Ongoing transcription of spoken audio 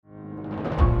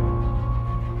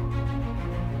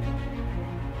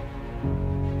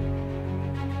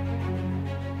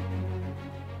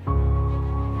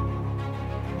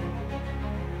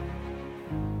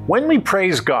When we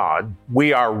praise God,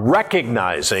 we are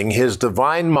recognizing His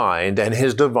divine mind and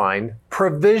His divine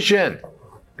provision.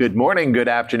 Good morning, good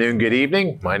afternoon, good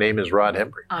evening. My name is Rod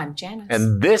Hembry. I'm Janice.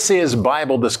 And this is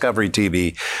Bible Discovery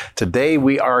TV. Today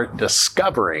we are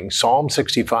discovering Psalm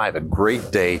 65, a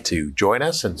great day to join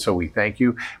us. And so we thank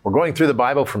you. We're going through the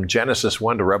Bible from Genesis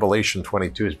 1 to Revelation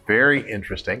 22. It's very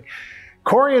interesting.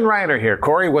 Corey and Ryan are here.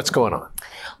 Corey, what's going on?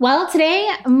 Well, today,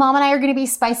 Mom and I are going to be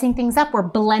spicing things up. We're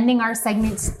blending our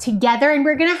segments together, and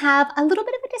we're going to have a little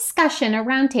bit of a discussion, a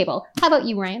roundtable. How about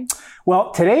you, Ryan?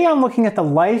 Well, today I'm looking at the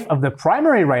life of the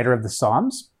primary writer of the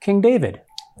Psalms, King David.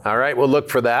 All right, we'll look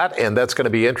for that, and that's going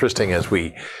to be interesting as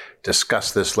we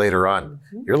discuss this later on.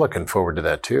 You're looking forward to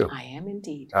that too. I am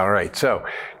indeed. All right, so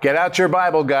get out your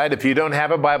Bible guide. If you don't have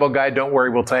a Bible guide, don't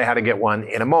worry. We'll tell you how to get one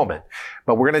in a moment.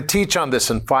 But we're going to teach on this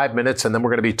in 5 minutes, and then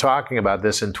we're going to be talking about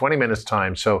this in 20 minutes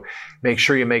time. So make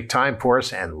sure you make time for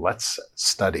us, and let's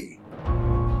study.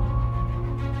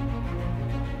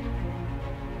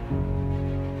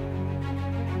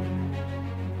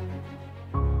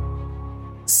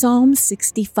 Psalm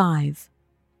 65.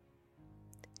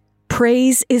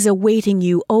 Praise is awaiting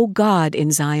you, O God,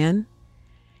 in Zion,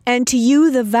 and to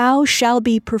you the vow shall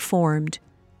be performed.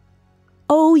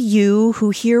 O you who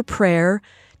hear prayer,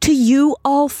 to you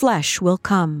all flesh will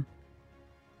come.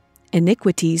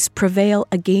 Iniquities prevail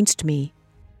against me.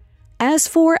 As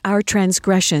for our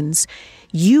transgressions,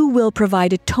 you will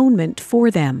provide atonement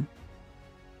for them.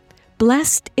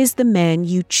 Blessed is the man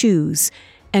you choose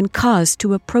and cause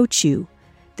to approach you,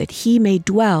 that he may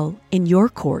dwell in your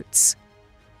courts.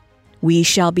 We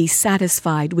shall be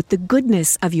satisfied with the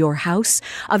goodness of your house,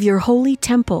 of your holy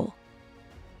temple.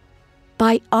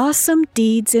 By awesome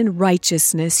deeds in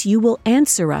righteousness you will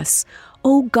answer us,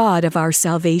 O God of our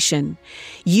salvation,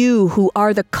 you who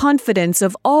are the confidence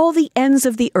of all the ends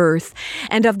of the earth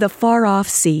and of the far-off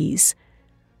seas,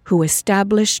 who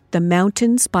established the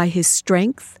mountains by his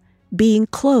strength, being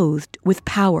clothed with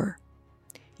power.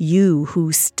 You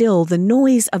who still the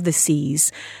noise of the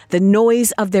seas, the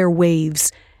noise of their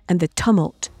waves, and the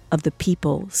tumult of the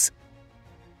peoples.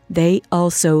 They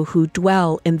also who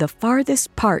dwell in the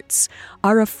farthest parts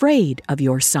are afraid of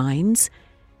your signs.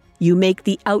 You make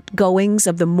the outgoings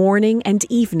of the morning and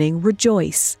evening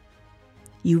rejoice.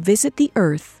 You visit the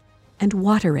earth and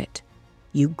water it.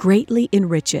 You greatly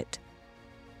enrich it.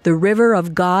 The river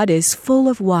of God is full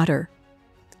of water.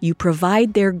 You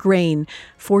provide their grain,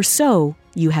 for so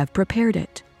you have prepared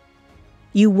it.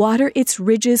 You water its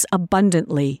ridges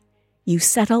abundantly. You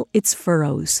settle its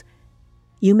furrows.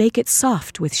 You make it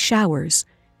soft with showers.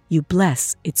 You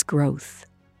bless its growth.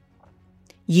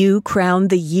 You crown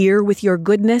the year with your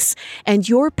goodness, and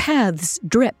your paths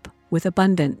drip with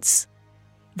abundance.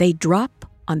 They drop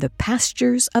on the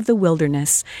pastures of the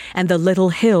wilderness, and the little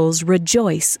hills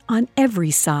rejoice on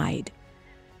every side.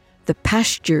 The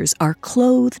pastures are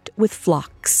clothed with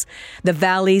flocks. The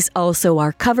valleys also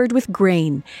are covered with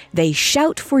grain. They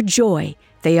shout for joy.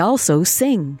 They also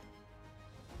sing.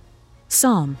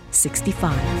 Psalm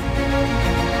 65.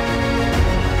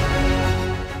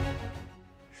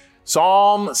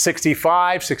 Psalm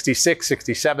 65, 66,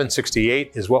 67,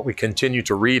 68 is what we continue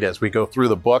to read as we go through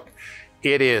the book.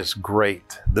 It is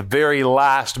great. The very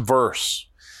last verse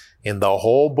in the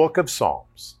whole book of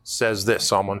Psalms says this,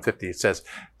 Psalm 150. It says,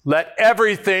 "Let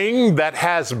everything that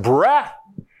has breath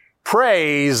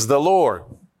praise the Lord."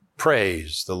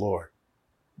 Praise the Lord.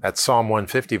 That's Psalm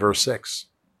 150, verse 6.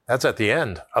 That's at the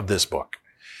end of this book.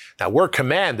 Now, we're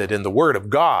commanded in the Word of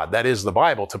God, that is the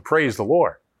Bible, to praise the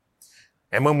Lord.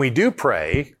 And when we do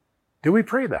pray we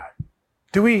pray that?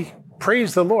 Do we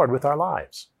praise the Lord with our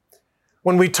lives?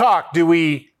 When we talk, do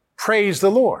we praise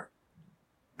the Lord?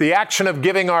 The action of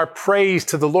giving our praise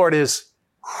to the Lord is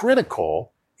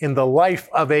critical in the life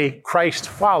of a Christ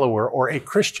follower or a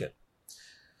Christian.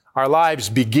 Our lives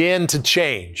begin to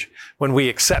change when we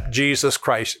accept Jesus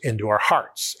Christ into our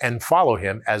hearts and follow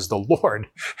Him as the Lord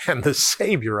and the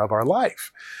Savior of our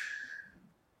life.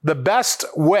 The best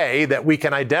way that we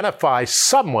can identify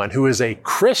someone who is a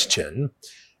Christian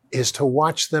is to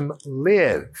watch them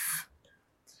live.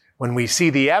 When we see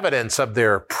the evidence of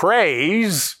their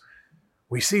praise,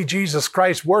 we see Jesus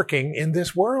Christ working in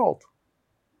this world.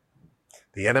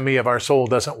 The enemy of our soul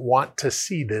doesn't want to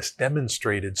see this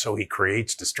demonstrated, so he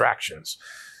creates distractions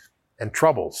and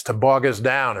troubles to bog us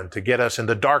down and to get us in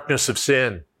the darkness of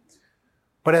sin.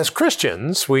 But as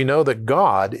Christians, we know that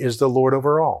God is the Lord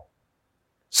over all.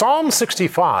 Psalm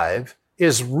 65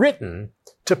 is written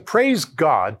to praise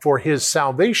God for His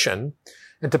salvation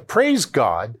and to praise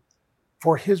God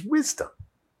for His wisdom.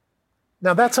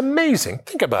 Now that's amazing.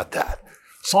 Think about that.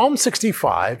 Psalm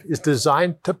 65 is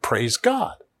designed to praise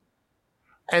God.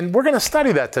 And we're going to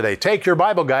study that today. Take your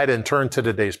Bible guide and turn to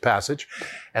today's passage.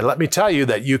 And let me tell you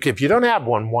that if you don't have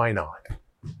one, why not?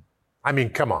 I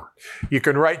mean, come on. You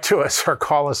can write to us or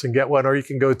call us and get one, or you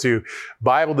can go to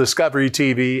Bible Discovery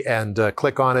TV and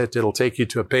click on it. It'll take you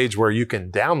to a page where you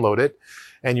can download it.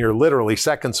 And you're literally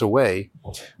seconds away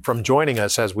from joining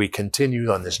us as we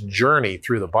continue on this journey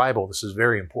through the Bible. This is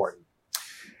very important.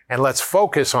 And let's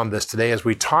focus on this today as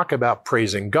we talk about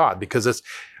praising God, because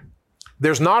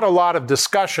there's not a lot of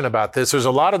discussion about this. There's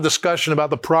a lot of discussion about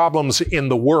the problems in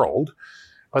the world,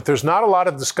 but there's not a lot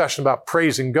of discussion about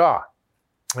praising God.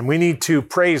 And we need to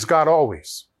praise God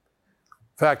always.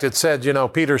 In fact, it said,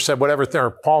 Peter said,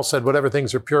 Paul said, whatever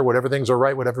things are pure, whatever things are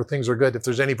right, whatever things are good, if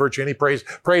there's any virtue, any praise,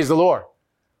 praise the Lord.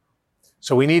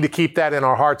 So we need to keep that in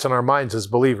our hearts and our minds as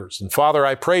believers. And Father,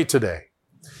 I pray today,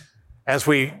 as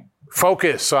we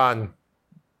focus on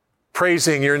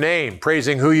praising your name,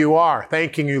 praising who you are,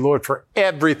 thanking you, Lord, for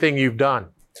everything you've done,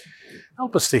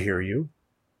 help us to hear you.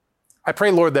 I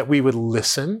pray, Lord, that we would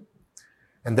listen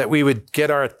and that we would get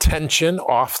our attention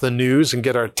off the news and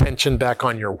get our attention back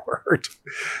on your word.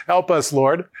 Help us,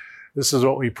 Lord. This is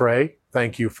what we pray.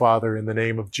 Thank you, Father, in the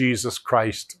name of Jesus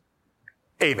Christ.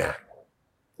 Amen.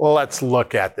 Well, let's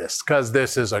look at this because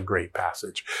this is a great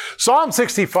passage. Psalm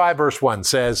 65 verse 1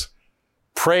 says,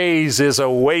 praise is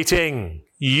awaiting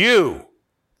you.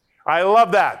 I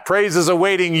love that. Praise is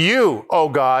awaiting you, O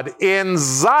God, in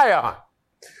Zion.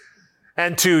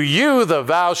 And to you the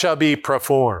vow shall be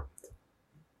performed.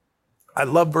 I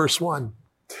love verse 1.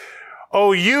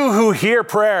 O you who hear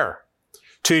prayer,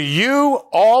 to you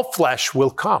all flesh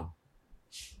will come.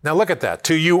 Now look at that.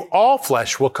 To you all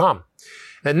flesh will come.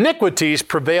 Iniquities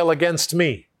prevail against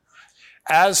me.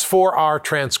 As for our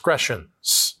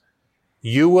transgressions,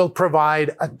 you will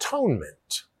provide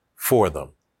atonement for them.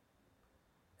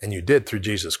 And you did through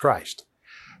Jesus Christ.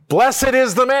 Blessed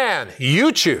is the man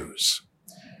you choose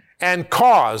and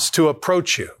cause to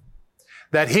approach you,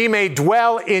 that he may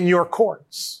dwell in your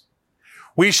courts.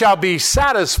 We shall be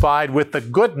satisfied with the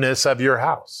goodness of your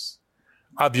house,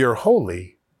 of your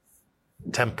holy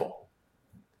temple.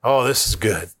 Oh, this is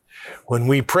good. When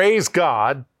we praise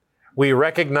God, we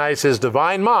recognize his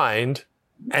divine mind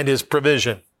and his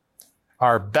provision.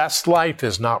 Our best life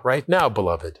is not right now,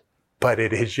 beloved, but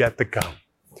it is yet to come.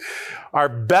 Our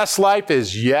best life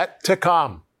is yet to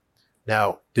come.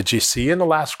 Now, did you see in the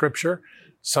last scripture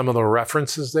some of the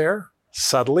references there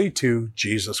subtly to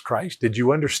Jesus Christ? Did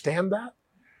you understand that?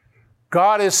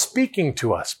 God is speaking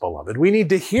to us, beloved. We need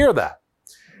to hear that.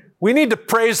 We need to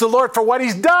praise the Lord for what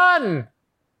he's done.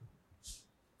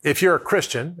 If you're a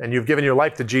Christian and you've given your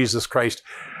life to Jesus Christ,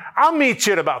 I'll meet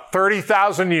you in about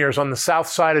 30,000 years on the south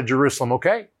side of Jerusalem,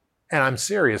 okay? And I'm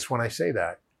serious when I say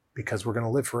that because we're going to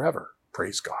live forever.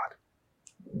 Praise God.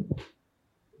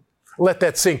 Let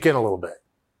that sink in a little bit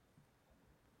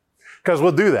because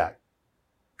we'll do that.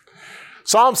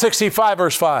 Psalm 65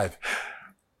 verse 5.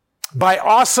 By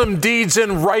awesome deeds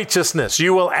in righteousness,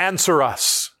 you will answer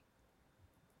us.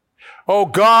 O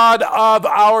God of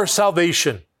our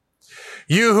salvation,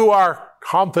 you who are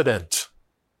confident,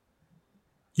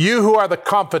 you who are the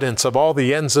confidence of all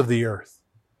the ends of the earth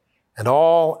and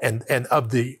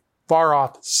of the far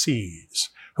off seas,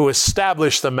 who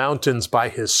established the mountains by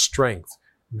his strength,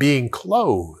 being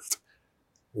clothed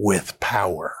with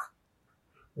power.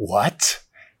 What?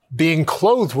 Being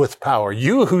clothed with power.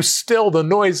 You who still the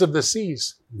noise of the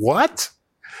seas. What?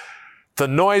 The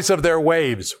noise of their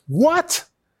waves. What?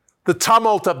 The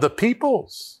tumult of the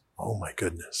peoples. Oh my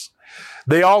goodness.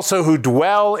 They also who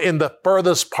dwell in the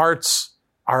furthest parts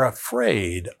are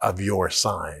afraid of your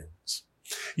signs.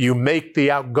 You make the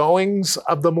outgoings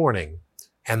of the morning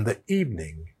and the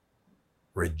evening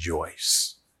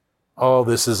rejoice. Oh,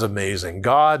 this is amazing.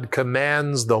 God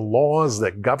commands the laws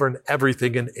that govern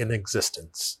everything in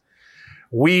existence.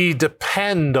 We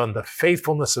depend on the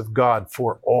faithfulness of God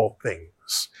for all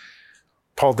things.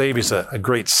 Paul Davies, a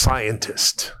great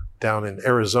scientist down in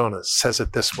Arizona, says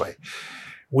it this way.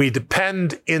 We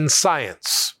depend in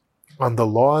science on the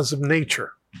laws of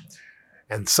nature,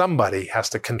 and somebody has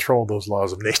to control those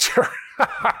laws of nature.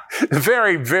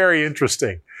 Very, very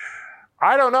interesting.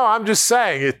 I don't know. I'm just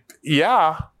saying it.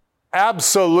 Yeah,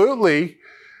 absolutely.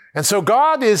 And so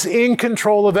God is in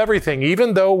control of everything,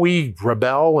 even though we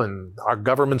rebel and our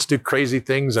governments do crazy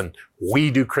things and we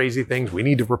do crazy things. We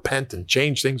need to repent and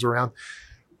change things around.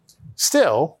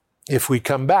 Still, if we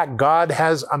come back, God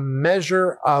has a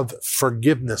measure of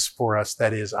forgiveness for us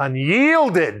that is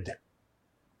unyielded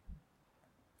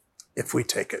if we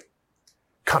take it.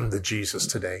 Come to Jesus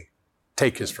today.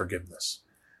 Take his forgiveness.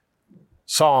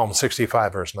 Psalm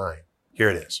 65 verse 9. Here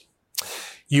it is.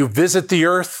 You visit the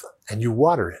earth and you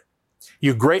water it.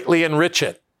 You greatly enrich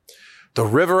it. The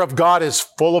river of God is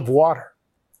full of water.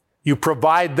 You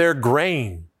provide their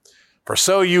grain, for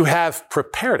so you have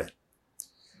prepared it.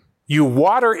 You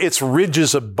water its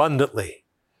ridges abundantly.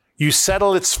 You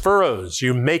settle its furrows.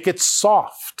 You make it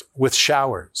soft with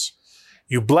showers.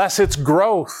 You bless its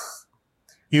growth.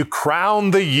 You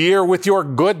crown the year with your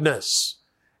goodness,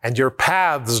 and your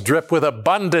paths drip with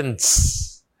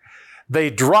abundance. They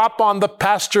drop on the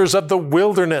pastures of the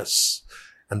wilderness,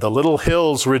 and the little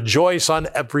hills rejoice on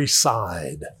every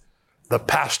side. The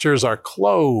pastures are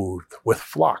clothed with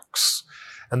flocks,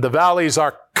 and the valleys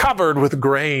are covered with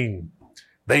grain.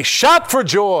 They shout for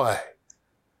joy,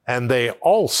 and they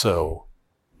also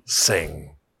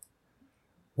sing.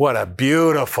 What a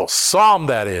beautiful psalm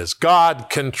that is. God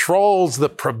controls the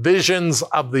provisions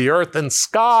of the earth and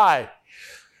sky.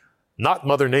 Not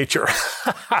Mother Nature.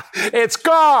 It's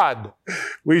God.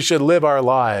 We should live our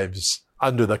lives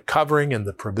under the covering and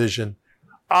the provision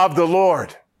of the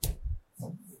Lord.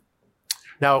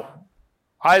 Now,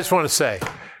 I just want to say,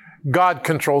 God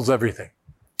controls everything.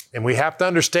 And we have to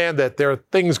understand that there are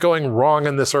things going wrong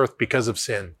in this earth because of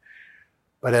sin.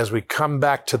 But as we come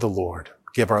back to the Lord,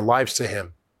 give our lives to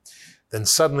Him, then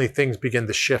suddenly things begin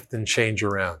to shift and change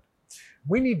around.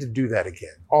 We need to do that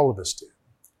again. All of us do.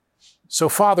 So,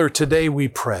 Father, today we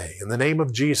pray, in the name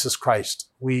of Jesus Christ,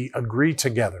 we agree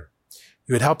together.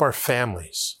 You would help our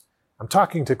families. I'm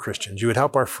talking to Christians. You would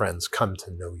help our friends come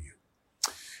to know you.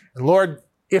 And Lord,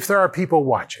 if there are people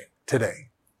watching today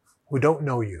who don't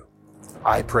know you,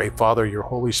 I pray, Father, your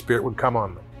Holy Spirit would come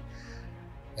on them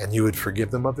and you would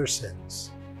forgive them of their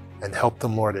sins and help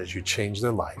them, Lord, as you change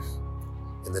their life.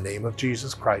 In the name of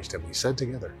Jesus Christ, and we said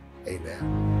together,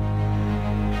 amen.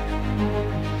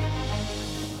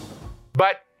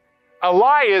 But a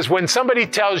lie is when somebody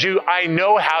tells you, I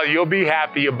know how you'll be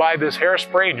happy. You buy this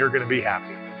hairspray and you're going to be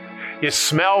happy. You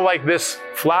smell like this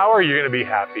flower, you're going to be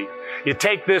happy. You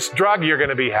take this drug, you're going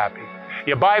to be happy.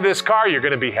 You buy this car, you're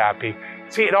going to be happy.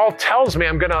 See, it all tells me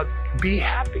I'm going to be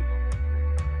happy.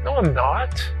 No, I'm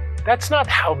not. That's not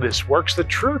how this works. The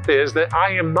truth is that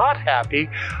I am not happy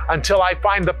until I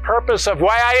find the purpose of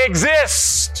why I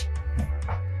exist.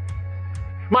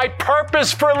 My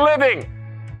purpose for living.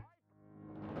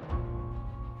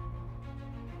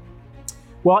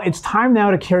 Well, it's time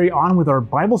now to carry on with our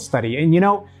Bible study. And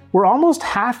we're almost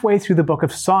halfway through the book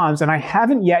of Psalms, and I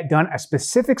haven't yet done a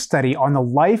specific study on the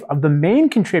life of the main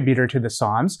contributor to the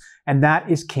Psalms, and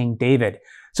that is King David.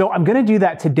 So I'm going to do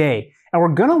that today, and we're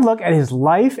going to look at his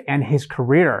life and his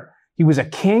career. He was a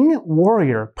king,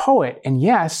 warrior, poet, and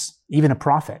yes, even a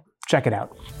prophet. Check it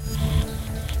out.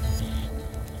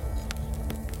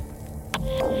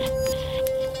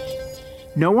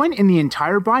 No one in the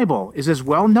entire Bible is as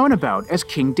well known about as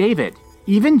King David,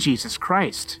 even Jesus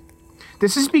Christ.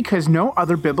 This is because no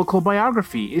other biblical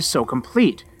biography is so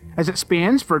complete, as it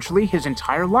spans virtually his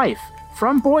entire life,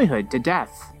 from boyhood to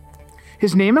death.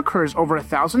 His name occurs over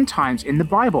 1,000 times in the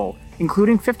Bible,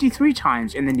 including 53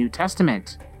 times in the New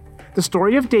Testament. The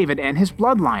story of David and his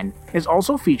bloodline is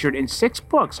also featured in 6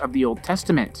 books of the Old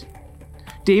Testament.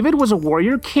 David was a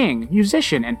warrior king,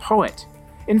 musician, and poet.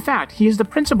 In fact, he is the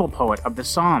principal poet of the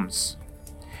Psalms.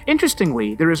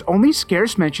 Interestingly, there is only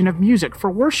scarce mention of music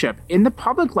for worship in the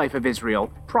public life of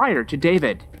Israel prior to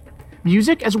David.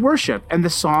 Music as worship and the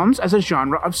Psalms as a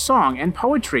genre of song and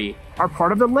poetry are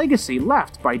part of the legacy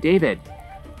left by David.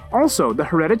 Also, the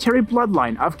hereditary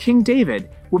bloodline of King David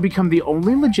will become the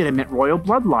only legitimate royal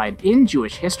bloodline in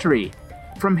Jewish history.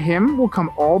 From him will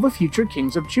come all the future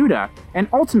kings of Judah and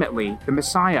ultimately the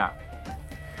Messiah.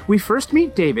 We first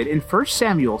meet David in 1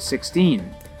 Samuel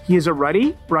 16. He is a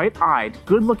ruddy, bright-eyed,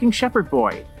 good-looking shepherd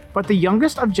boy, but the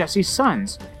youngest of Jesse's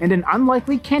sons and an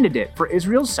unlikely candidate for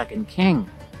Israel's second king.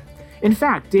 In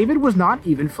fact, David was not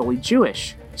even fully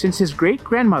Jewish, since his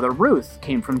great-grandmother Ruth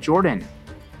came from Jordan.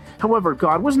 However,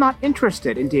 God was not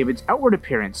interested in David's outward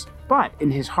appearance, but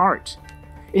in his heart.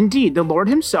 Indeed, the Lord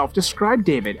himself described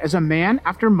David as a man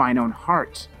after mine own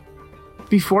heart.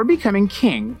 Before becoming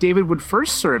king, David would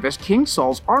first serve as King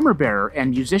Saul's armor-bearer and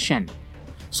musician.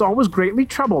 Saul was greatly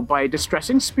troubled by a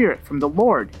distressing spirit from the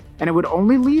Lord, and it would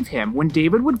only leave him when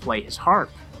David would play his harp.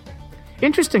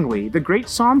 Interestingly, the Great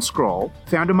Psalm Scroll,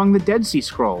 found among the Dead Sea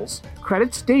Scrolls,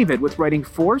 credits David with writing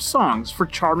 4 songs for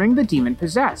charming the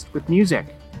demon-possessed with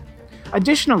music.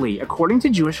 Additionally, according to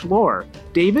Jewish lore,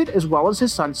 David as well as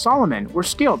his son Solomon were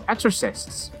skilled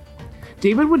exorcists.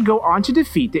 David would go on to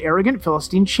defeat the arrogant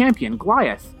Philistine champion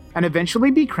Goliath, and eventually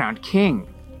be crowned king.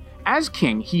 As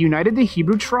king, he united the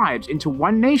Hebrew tribes into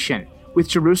one nation, with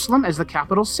Jerusalem as the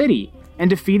capital city, and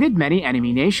defeated many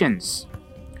enemy nations.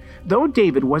 Though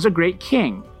David was a great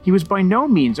king, he was by no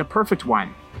means a perfect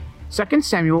one. 2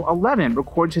 Samuel 11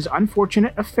 records his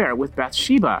unfortunate affair with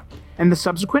Bathsheba and the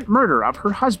subsequent murder of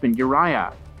her husband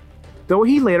Uriah. Though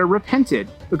he later repented,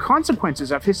 the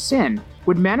consequences of his sin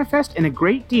would manifest in a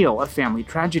great deal of family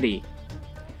tragedy.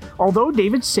 Although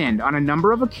David sinned on a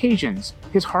number of occasions,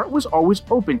 his heart was always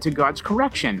open to God's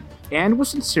correction and was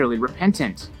sincerely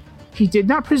repentant. He did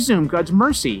not presume God's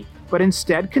mercy, but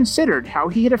instead considered how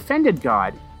he had offended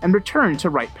God and returned to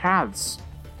right paths.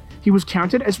 He was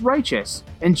counted as righteous,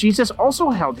 and Jesus also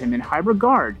held him in high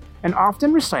regard and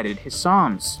often recited his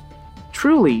psalms.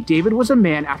 Truly, David was a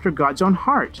man after God's own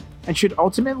heart and should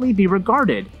ultimately be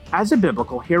regarded as a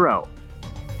biblical hero.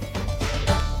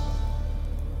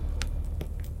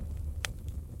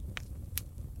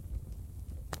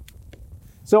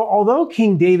 So although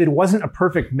King David wasn't a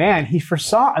perfect man, he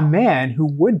foresaw a man who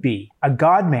would be a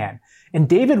God-man. And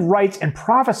David writes and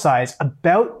prophesies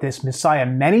about this Messiah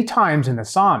many times in the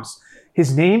Psalms.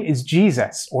 His name is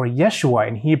Jesus, or Yeshua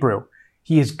in Hebrew.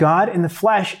 He is God in the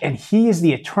flesh, and he is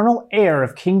the eternal heir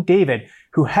of King David,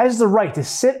 who has the right to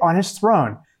sit on his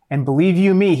throne. And believe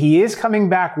you me, he is coming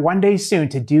back one day soon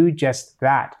to do just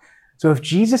that. So if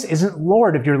Jesus isn't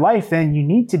Lord of your life, then you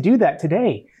need to do that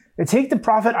today. Take the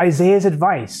prophet Isaiah's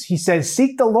advice. He says,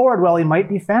 "Seek the Lord while he might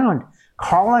be found.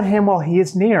 Call on him while he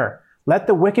is near. Let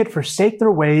the wicked forsake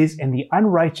their ways and the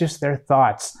unrighteous their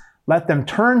thoughts. Let them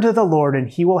turn to the Lord, and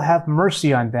he will have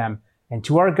mercy on them, and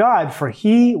to our God, for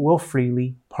he will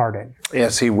freely pardon."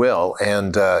 Yes, he will.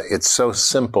 And it's so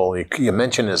simple. You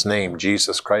mention his name,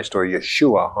 Jesus Christ, or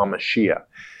Yeshua HaMashiach.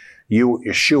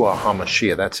 Yeshua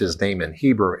HaMashiach, that's his name in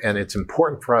Hebrew. And it's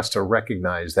important for us to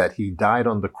recognize that he died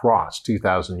on the cross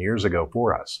 2,000 years ago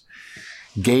for us,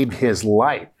 gave his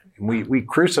life. We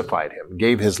crucified him,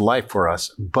 gave his life for us,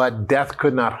 but death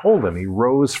could not hold him. He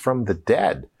rose from the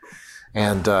dead.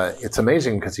 And it's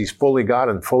amazing because he's fully God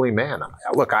and fully man.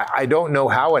 Look, I don't know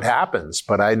how it happens,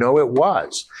 but I know it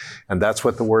was. And that's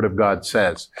what the Word of God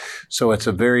says. So it's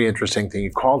a very interesting thing.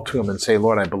 You call to him and say,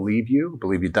 "Lord, I believe you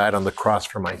died on the cross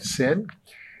for my sin,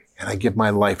 and I give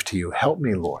my life to you. Help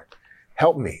me, Lord.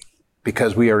 Help me,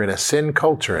 because we are in a sin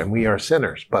culture and we are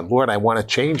sinners. But Lord, I want to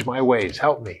change my ways.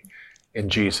 Help me in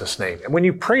Jesus' name." And when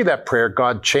you pray that prayer,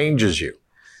 God changes you.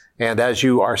 And as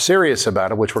you are serious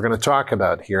about it, which we're going to talk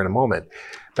about here in a moment,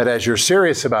 but as you're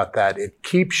serious about that, it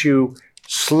keeps you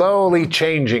slowly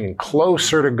changing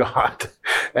closer to God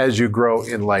as you grow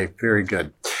in life. Very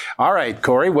good. All right,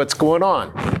 Corey, what's going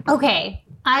on? Okay.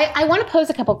 I want to pose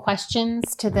a couple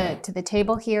questions to the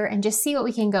table here and just see what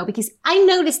we can go, because I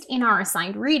noticed in our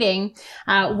assigned reading,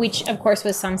 which of course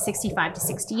was Psalm 65 to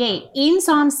 68, in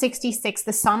Psalm 66,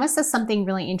 the psalmist says something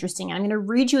really interesting. I'm going to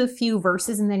read you a few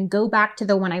verses and then go back to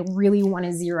the one I really want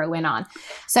to zero in on.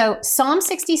 So Psalm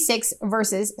 66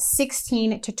 verses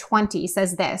 16 to 20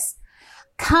 says this: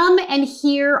 "Come and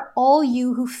hear, all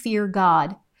you who fear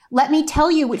God. Let me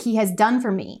tell you what he has done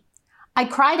for me. I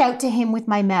cried out to him with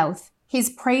my mouth. His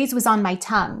praise was on my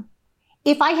tongue.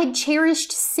 If I had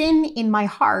cherished sin in my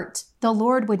heart, the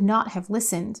Lord would not have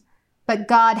listened. But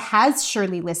God has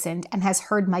surely listened and has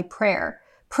heard my prayer.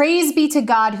 Praise be to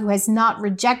God who has not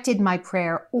rejected my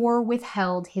prayer or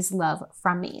withheld his love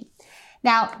from me."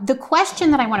 Now, the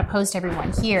question that I want to pose to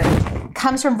everyone here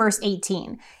comes from verse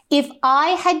 18. If I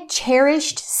had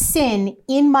cherished sin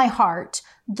in my heart,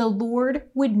 the Lord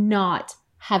would not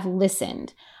have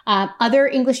listened. Other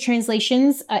English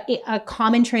translations, a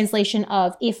common translation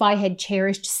of "if I had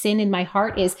cherished sin in my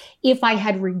heart" is "if I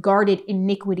had regarded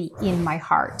iniquity in my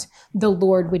heart, the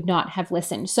Lord would not have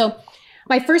listened." So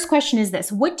my first question is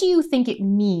this: what do you think it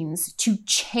means to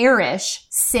cherish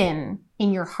sin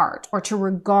in your heart, or to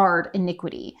regard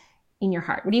iniquity in your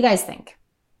heart? What do you guys think?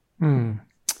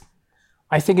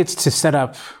 I think it's to set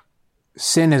up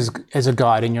sin as a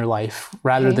God in your life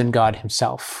rather than God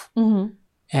himself. Mm-hmm.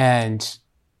 And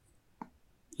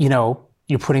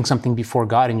you're putting something before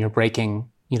God and you're breaking,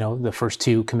 the first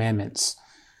two commandments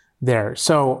there.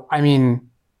 So, I mean,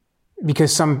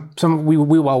 because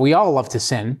we all love to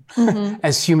sin. Mm-hmm.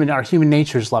 As our human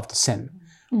natures love to sin,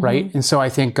 mm-hmm. right? And so I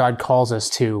think God calls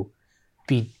us to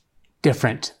be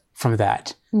different from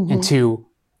that, mm-hmm. and to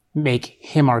make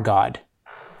him our God.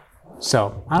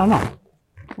 So, I don't know.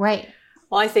 Right.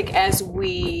 Well, I think as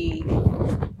we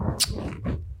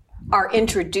are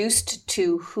introduced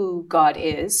to who God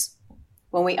is,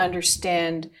 when we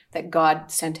understand that God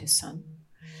sent his son,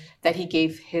 that he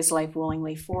gave his life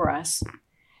willingly for us,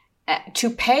 to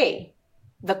pay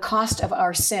the cost of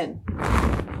our sin,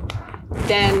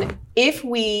 then if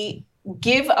we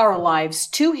give our lives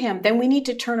to him, then we need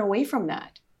to turn away from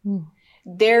that. Mm.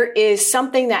 There is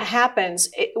something that happens.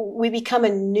 We become a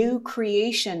new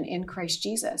creation in Christ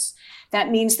Jesus. That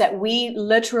means that we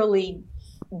literally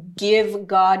give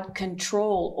God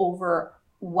control over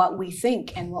what we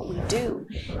think and what we do.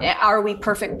 Are we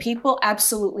perfect people?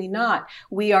 Absolutely not.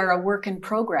 We are a work in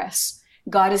progress.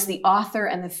 God is the author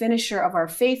and the finisher of our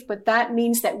faith, but that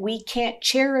means that we can't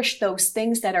cherish those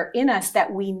things that are in us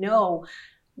that we know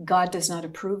God does not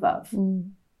approve of.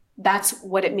 That's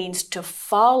what it means to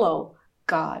follow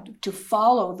God, to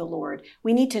follow the Lord.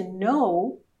 We need to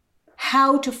know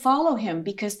how to follow him,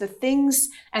 because the things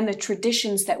and the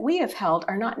traditions that we have held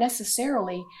are not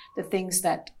necessarily the things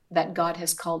that God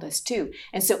has called us to.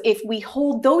 And so if we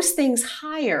hold those things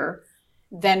higher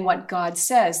than what God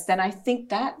says, then I think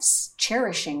that's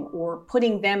cherishing or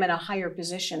putting them in a higher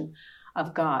position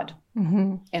of God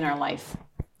in our life.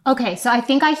 Okay, so I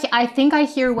think I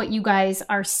hear what you guys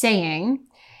are saying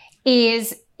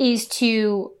is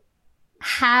to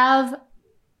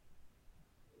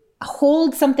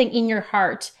hold something in your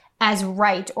heart as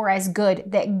right or as good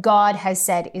that God has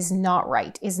said is not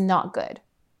right, is not good.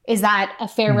 Is that a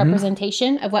fair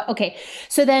representation of what? Okay.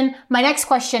 So then my next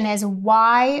question is,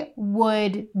 why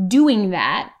would doing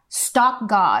that stop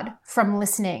God from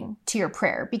listening to your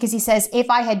prayer? Because he says,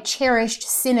 if I had cherished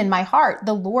sin in my heart,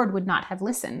 the Lord would not have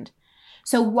listened.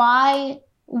 So why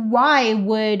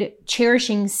would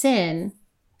cherishing sin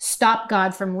stop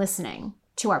God from listening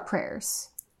to our prayers?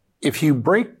 If you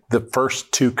break the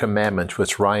first two commandments,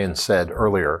 which Ryan said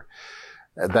earlier,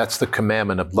 that's the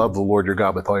commandment of love the Lord your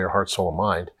God with all your heart, soul, and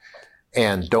mind,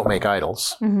 and don't make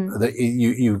idols.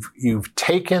 You've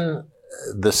taken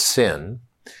the sin,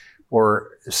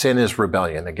 or sin is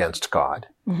rebellion against God.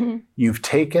 You've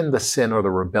taken the sin or the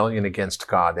rebellion against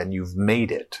God and you've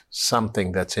made it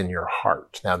something that's in your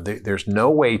heart. Now, there's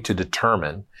no way to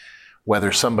determine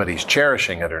whether somebody's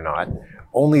cherishing it or not.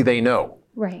 Only they know.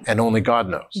 Right. And only God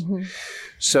knows.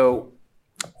 So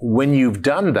when you've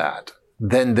done that,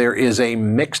 then there is a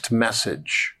mixed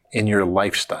message in your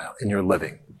lifestyle, in your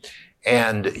living.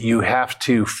 And you have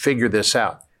to figure this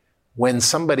out. When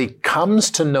somebody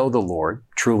comes to know the Lord,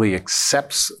 truly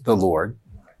accepts the Lord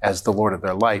as the Lord of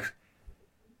their life,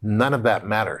 none of that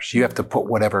matters. You have to put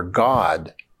whatever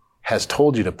God has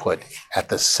told you to put at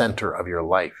the center of your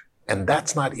life. And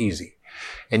that's not easy.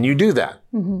 And you do that.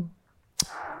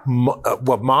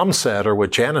 What Mom said, or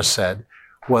what Janice said,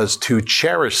 was to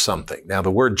cherish something. Now,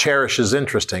 the word cherish is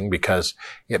interesting because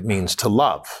it means to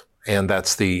love. And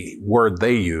that's the word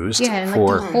they used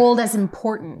for... to hold as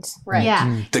important. Right.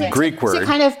 Yeah. The Greek word. To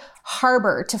kind of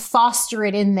harbor, to foster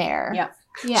it in there.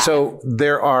 Yeah. So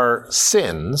there are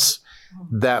sins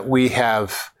that we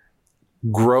have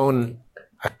grown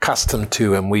accustomed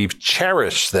to and we've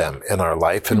cherished them in our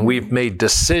life and we've made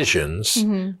decisions.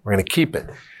 We're going to keep it.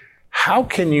 How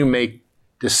can you make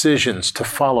decisions to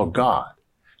follow God?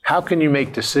 How can you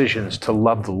make decisions to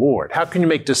love the Lord? How can you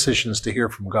make decisions to hear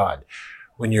from God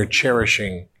when you're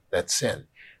cherishing that sin?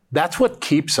 That's what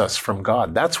keeps us from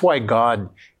God. That's why God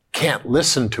can't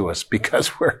listen to us,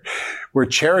 because we're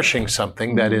cherishing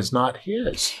something that is not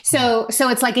his. So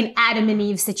it's like an Adam and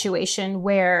Eve situation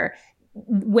where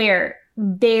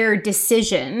their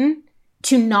decision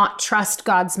to not trust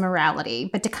God's morality,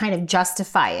 but to kind of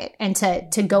justify it and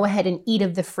to go ahead and eat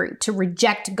of the fruit, to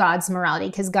reject God's morality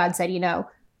because God said,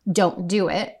 don't do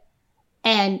it.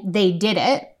 And they did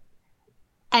it.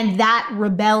 And that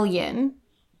rebellion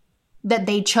that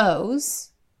they chose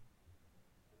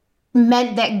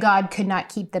meant that God could not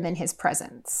keep them in his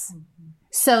presence.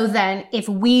 So then if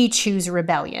we choose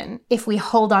rebellion, if we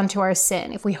hold on to our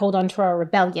sin, if we hold on to our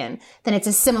rebellion, then it's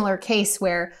a similar case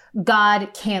where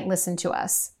God can't listen to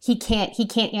us. He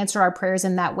can't answer our prayers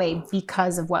in that way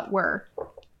because of what we're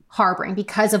harboring,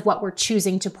 because of what we're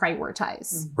choosing to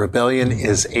prioritize. Rebellion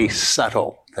is a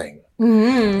subtle thing.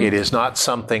 It is not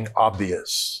something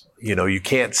obvious. You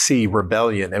can't see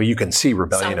rebellion. I mean, you can see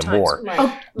rebellion and more,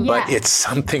 but it's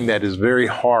something that is very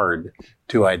hard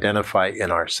to identify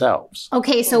in ourselves.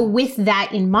 Okay, so with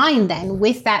that in mind then,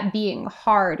 with that being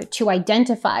hard to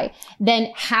identify,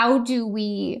 then how do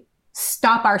we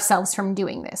stop ourselves from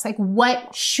doing this? Like,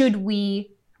 what's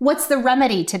the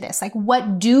remedy to this? Like,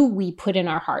 what do we put in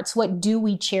our hearts? What do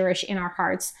we cherish in our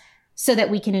hearts so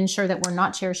that we can ensure that we're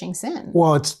not cherishing sin?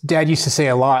 Well, Dad used to say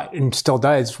a lot, and still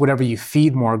does, whatever you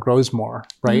feed more grows more,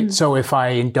 right? So if I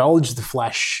indulge the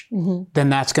flesh, then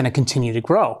that's going to continue to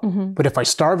grow. But if I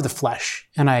starve the flesh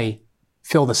and I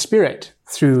fill the spirit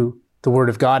through the word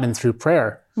of God and through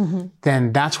prayer,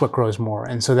 then that's what grows more.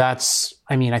 And so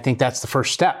I think that's the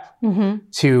first step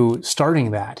to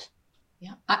starting that.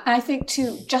 Yeah, I think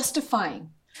too, justifying,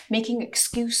 making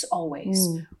excuse always,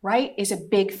 right, is a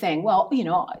big thing. Well,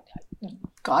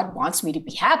 God wants me to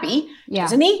be happy, Yeah.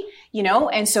 doesn't he?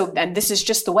 And this is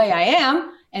just the way I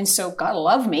am. And so God will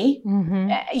love me,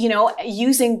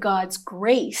 using God's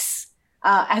grace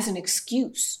as an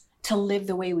excuse to live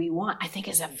the way we want, I think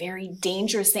is a very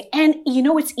dangerous thing. And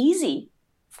it's easy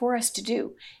for us to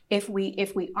do if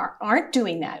we aren't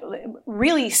doing that,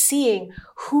 really seeing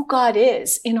who God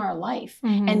is in our life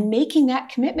and making that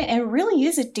commitment. And it really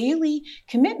is a daily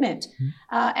commitment.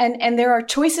 And there are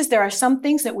choices. There are some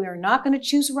things that we are not going to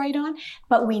choose right on,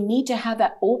 but we need to have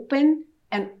that open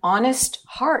and honest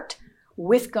heart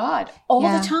with God all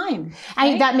the time.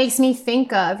 Right? That makes me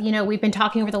think of, we've been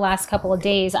talking over the last couple of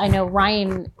days. I know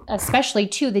Ryan, especially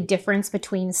too, the difference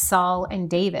between Saul and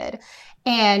David.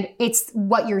 And it's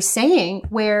what you're saying,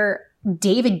 where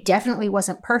David definitely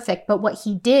wasn't perfect, but what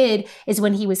he did is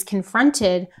when he was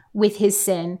confronted with his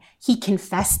sin, he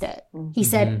confessed it. He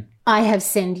said, I have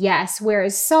sinned, yes.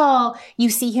 Whereas Saul,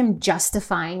 you see him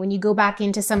justifying. When you go back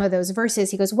into some of those verses,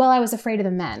 he goes, well, I was afraid of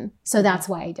the men, so that's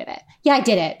why I did it. Yeah, I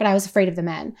did it, but I was afraid of the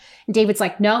men. And David's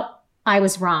like, no, I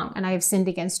was wrong and I have sinned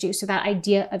against you. So that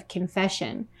idea of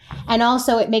confession. And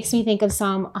also it makes me think of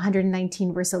Psalm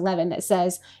 119 verse 11 that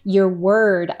says, your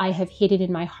word I have hidden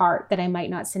in my heart that I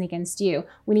might not sin against you.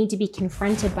 We need to be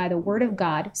confronted by the word of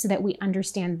God so that we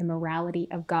understand the morality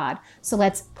of God. So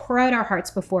let's pour out our hearts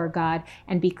before God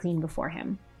and be clean before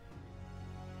him.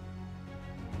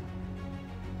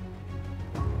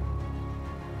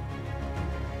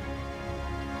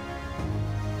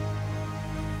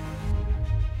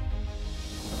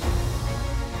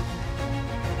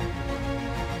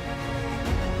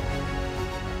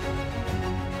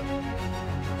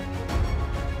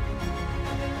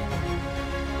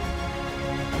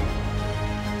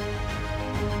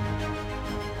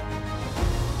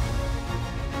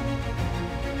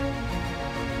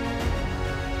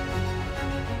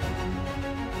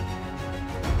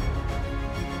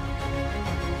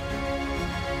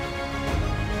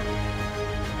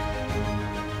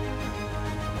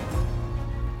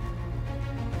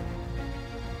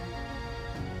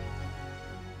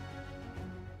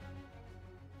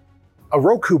 A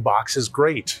Roku box is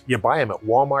great. You buy them at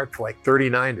Walmart for like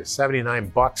 39 to 79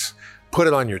 bucks. Put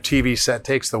it on your TV set,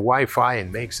 takes the Wi-Fi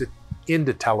and makes it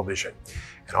into television.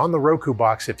 And on the Roku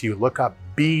box, if you look up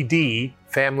BD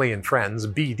Family and Friends,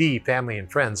 BD Family and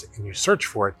Friends, and you search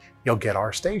for it, you'll get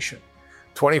our station.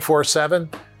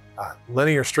 24/7,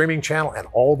 linear streaming channel, and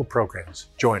all the programs.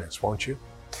 Join us, won't you?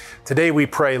 Today we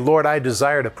pray, Lord, I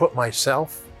desire to put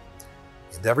myself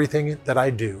and everything that I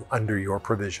do under your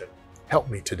provision. Help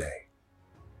me today.